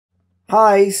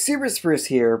Hi, Super Spruce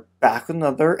here, back with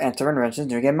another Antimatter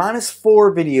doing a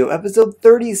 -4 video, episode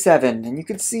 37, and you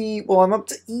can see, well, I'm up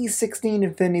to E16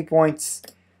 infinity points,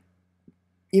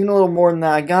 even a little more than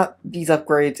that. I got these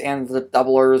upgrades and the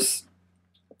doublers,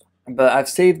 but I've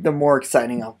saved the more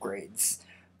exciting upgrades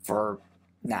for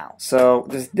now. So,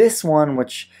 there's this one,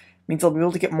 which means I'll be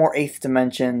able to get more 8th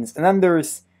dimensions, and then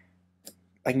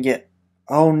I can get,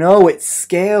 oh no, it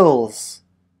scales!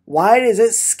 Why does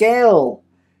it scale?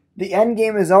 The end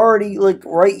game is already, like,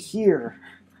 right here.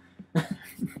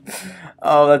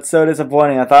 Oh, that's so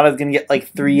disappointing. I thought I was going to get, like,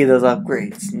 3 of those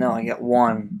upgrades. No, I get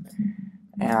 1.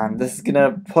 And this is going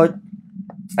to put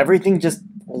everything just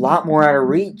a lot more out of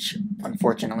reach,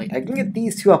 unfortunately. I can get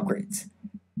these 2 upgrades.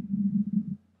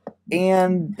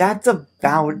 And that's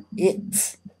about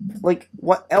it. Like,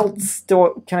 what else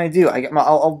can I do?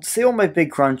 I'll disable my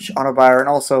Big Crunch auto buyer and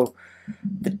also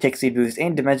the tick speed boost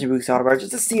and dimension boost auto bar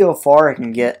just to see how far I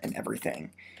can get and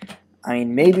everything. I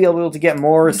mean, maybe I'll be able to get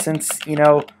more since, you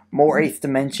know, more 8th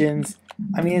dimensions.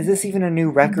 I mean, is this even a new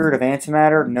record of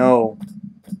Antimatter? No.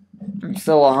 I'm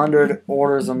still 100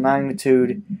 orders of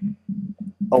magnitude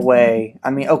away. I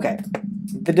mean, okay.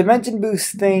 The dimension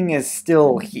boost thing is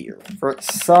still here for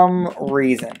some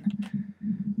reason.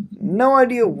 No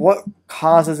idea what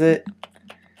causes it.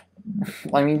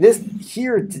 I mean, this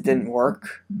here didn't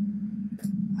work.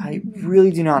 I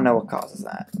really do not know what causes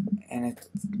that, and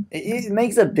it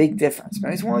makes a big difference.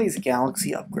 Maybe it's one of these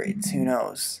galaxy upgrades, who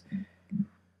knows?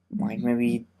 Like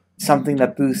maybe something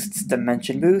that boosts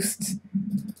dimension boosts.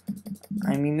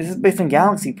 I mean, this is based on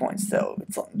galaxy points, though.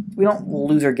 It's like, we don't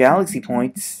lose our galaxy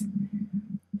points.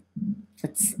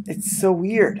 It's so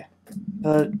weird,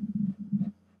 but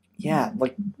yeah,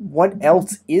 like what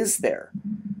else is there?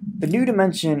 The new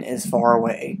dimension is far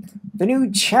away. The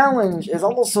new challenge is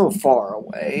also far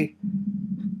away.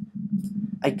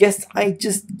 I guess I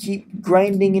just keep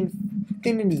grinding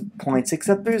infinity points,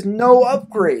 except there's no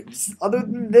upgrades other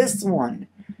than this one,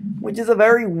 which is a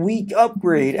very weak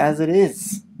upgrade as it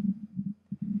is.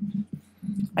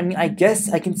 I mean, I guess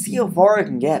I can see how far I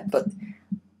can get, but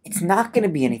it's not going to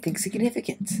be anything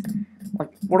significant.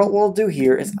 Like, what I'll do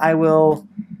here is I will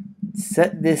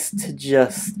set this to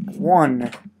just 1,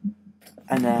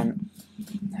 and then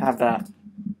have that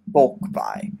bulk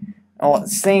buy. Oh,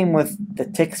 same with the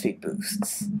tick speed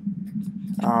boosts.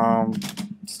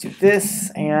 Let's do this,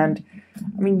 and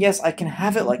I mean, yes, I can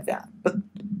have it like that, but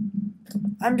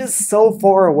I'm just so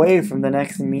far away from the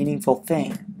next meaningful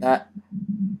thing that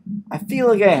I feel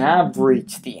like I have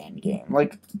reached the end game.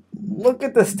 Like, look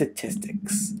at the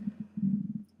statistics.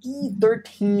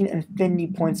 E13 infinity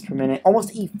points per minute,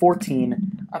 almost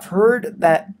E14. I've heard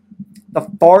that the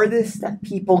farthest that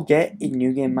people get in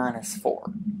New Game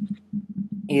 -4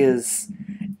 is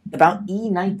about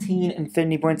E19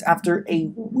 infinity points after a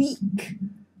week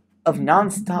of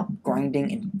non-stop grinding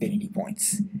infinity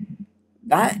points.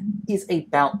 That is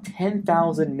about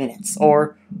 10,000 minutes,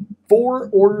 or 4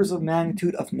 orders of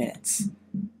magnitude of minutes.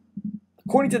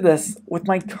 According to this, with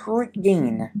my current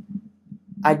gain,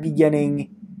 I'd be getting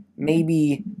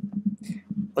maybe,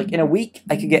 like in a week,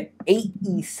 I could get 8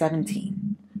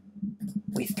 E17.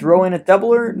 We throw in a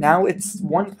doubler, now it's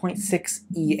 1.6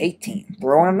 E18.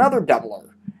 Throw in another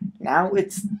doubler, now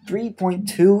it's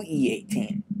 3.2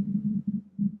 E18.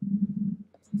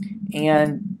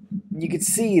 And you can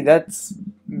see that's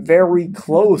very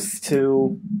close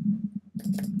to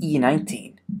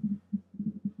E19.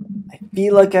 I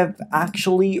feel like I've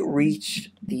actually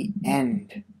reached the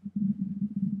end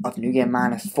of New Game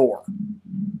 -4.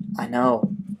 I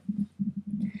know.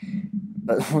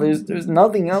 But there's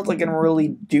nothing else I can really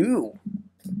do.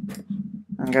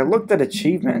 Like, I looked at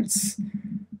achievements.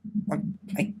 Like,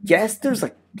 I guess there's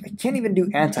like, I can't even do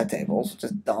anti-tables, which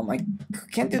is dumb. I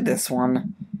can't do this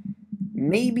one.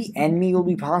 Maybe enemy will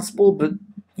be possible, but,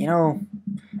 you know,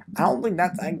 I don't think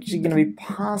that's actually going to be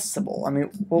possible. I mean,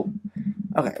 well,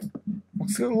 okay.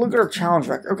 Let's go look at our challenge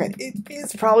record. Okay, it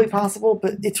is probably possible,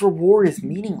 but its reward is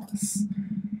meaningless.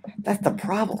 That's the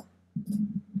problem.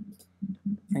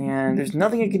 And there's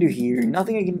nothing I can do here.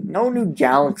 No new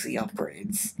galaxy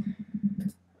upgrades.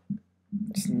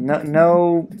 Just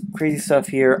no crazy stuff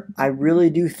here. I really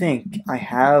do think I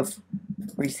have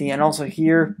recently, and also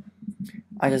here,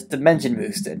 I just dimension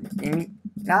boosted. And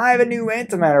now I have a new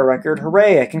Antimatter record.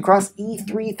 Hooray! I can cross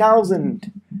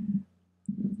E3000.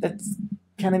 That's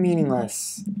kind of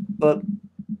meaningless, but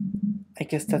I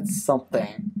guess that's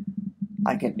something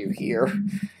I can do here.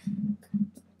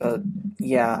 But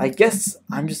yeah, I guess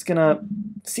I'm just gonna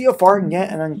see how far I can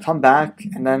get and then come back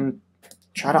and then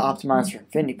try to optimize for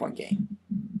infinity point gain.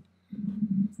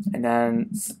 And then,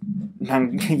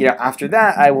 you know, after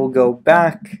that I will go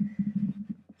back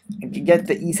I could get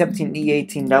the E17,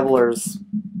 E18 doublers,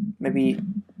 maybe,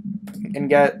 and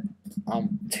get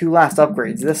 2 last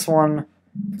upgrades. This one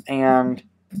and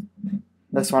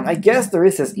this one. I guess there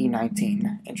is this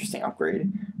E19 interesting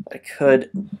upgrade that I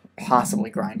could possibly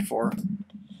grind for.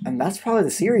 And that's probably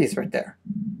the series right there.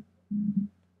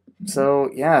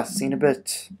 So, yeah, see in a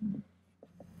bit.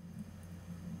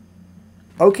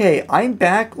 Okay, I'm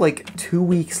back like 2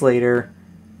 weeks later,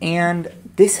 and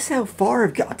this is how far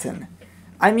I've gotten.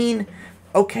 I mean,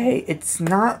 okay, it's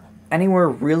not anywhere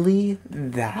really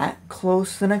that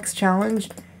close to the next challenge.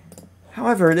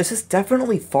 However, this is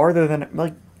definitely farther than,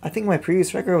 like, I think my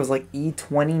previous record was like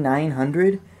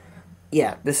E2900.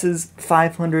 Yeah, this is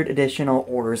 500 additional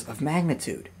orders of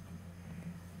magnitude.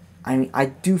 I mean, I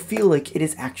do feel like it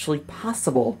is actually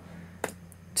possible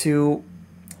to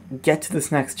get to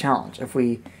this next challenge if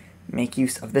we make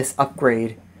use of this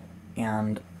upgrade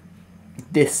and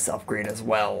this upgrade as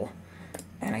well.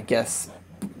 And I guess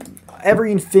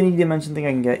every infinity dimension thing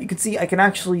I can get. You can see I can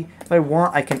actually, if I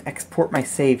want, I can export my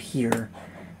save here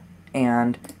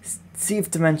and see if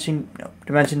dimension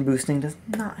boosting does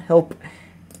not help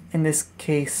in this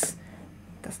case.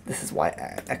 This is why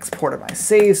I exported my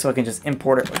save, so I can just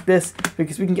import it like this,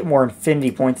 because we can get more infinity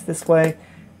points this way.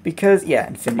 Because, yeah,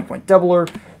 infinity point doubler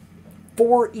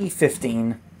for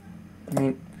E15. I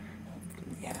mean,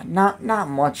 yeah, not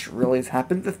much really has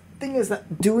happened. The thing is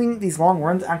that doing these long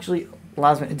runs actually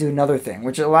allows me to do another thing,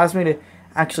 which allows me to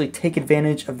actually take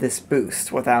advantage of this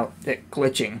boost without it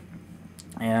glitching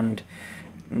and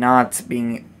not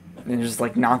being, just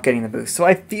like not getting the boost. So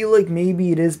I feel like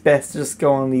maybe it is best to just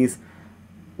go on these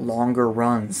longer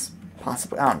runs,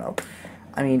 possibly. I don't know.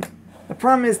 I mean, the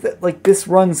problem is that like this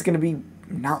run's gonna be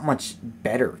not much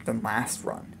better than last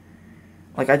run.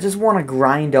 Like, I just want to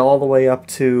grind all the way up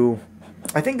to,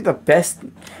 I think the best,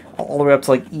 all the way up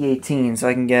to like E18, so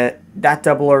I can get that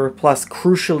doubler plus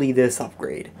crucially this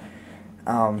upgrade.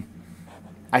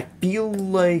 I feel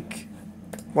like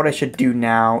what I should do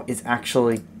now is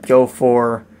actually go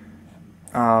for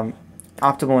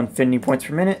optimal infinity points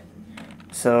per minute.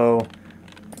 So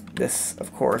this,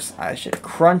 of course, I should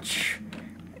crunch,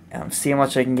 see how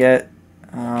much I can get.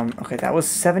 Okay, that was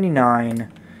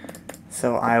 79,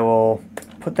 so I will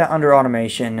put that under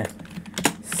automation,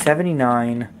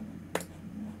 79,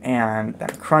 and then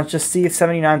crunch, just see if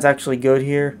 79 is actually good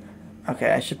here.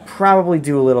 Okay, I should probably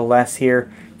do a little less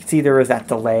here. You can see there is that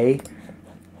delay,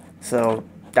 so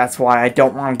that's why I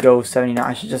don't want to go 79.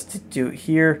 I should just do it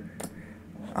here.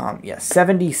 Yeah,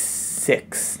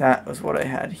 76, that was what I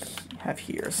have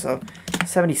here, so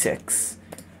 76.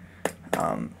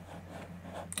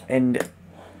 And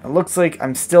it looks like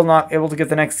I'm still not able to get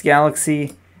the next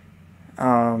galaxy.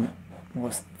 What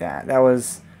was that? That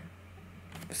was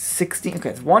 16. Okay,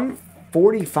 it's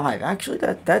 145. Actually,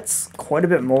 that's quite a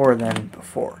bit more than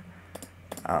before.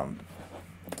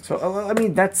 So I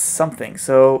mean, that's something.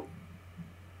 So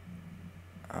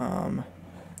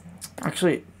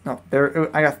actually, no,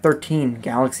 I got 13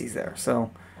 galaxies there.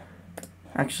 So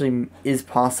actually is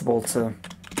possible to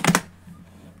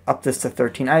up this to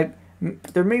 13.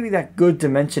 There may be that good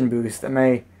dimension boost that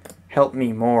may help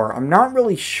me more. I'm not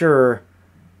really sure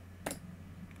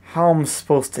how I'm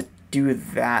supposed to do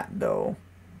that, though.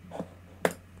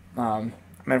 I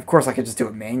mean, of course, I could just do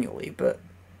it manually, but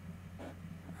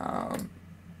I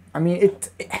mean,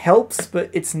 it helps, but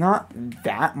it's not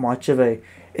that much of a...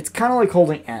 It's kind of like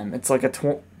holding M. It's like a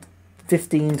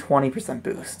 15-20%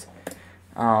 boost.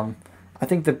 I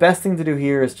think the best thing to do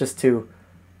here is just to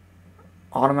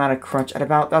automatic crunch at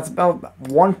that's about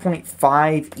 1.5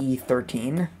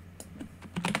 E13.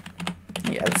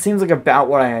 Yeah, it seems like about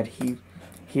what I had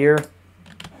here.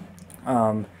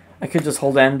 I could just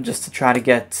hold M just to try to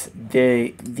get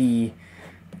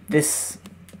this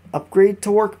upgrade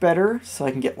to work better, so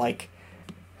I can get like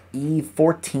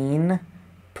E14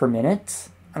 per minute.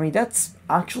 I mean, that's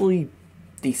actually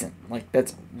decent. Like,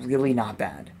 that's really not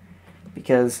bad,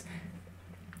 because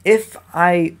if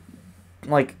I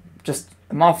like just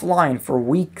am offline for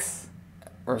weeks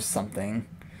or something,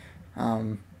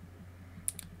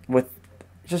 with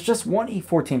just one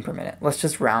E14 per minute, let's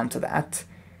just round to that.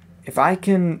 If I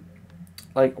can,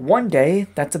 like, one day,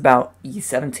 that's about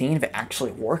E17 if it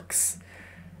actually works.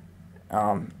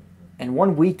 And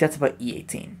 1 week, that's about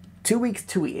E18. 2 weeks,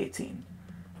 2 E18.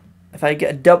 If I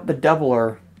get the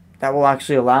doubler, that will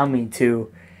actually allow me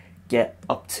to get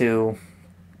up to,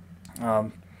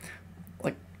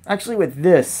 like, actually with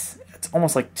this, it's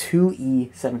almost like 2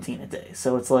 E17 a day.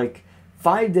 So it's like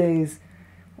 5 days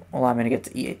will allow me to get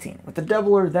to E18. With the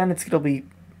doubler, then it's going to be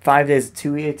 5 days of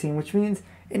 2 E18, which means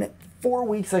in 4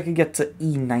 weeks I could get to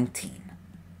E19.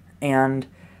 And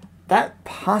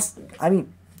I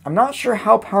mean, I'm not sure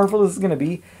how powerful this is going to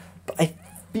be, but I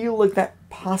feel like that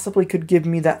possibly could give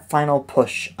me that final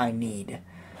push I need.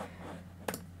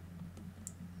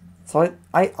 So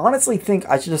I honestly think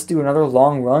I should just do another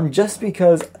long run just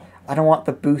because I don't want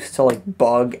the boost to like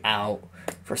bug out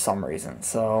for some reason.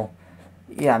 So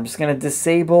yeah, I'm just going to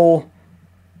disable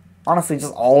honestly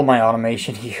just all of my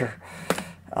automation here.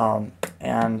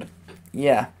 And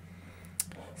yeah,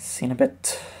 see you in a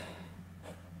bit.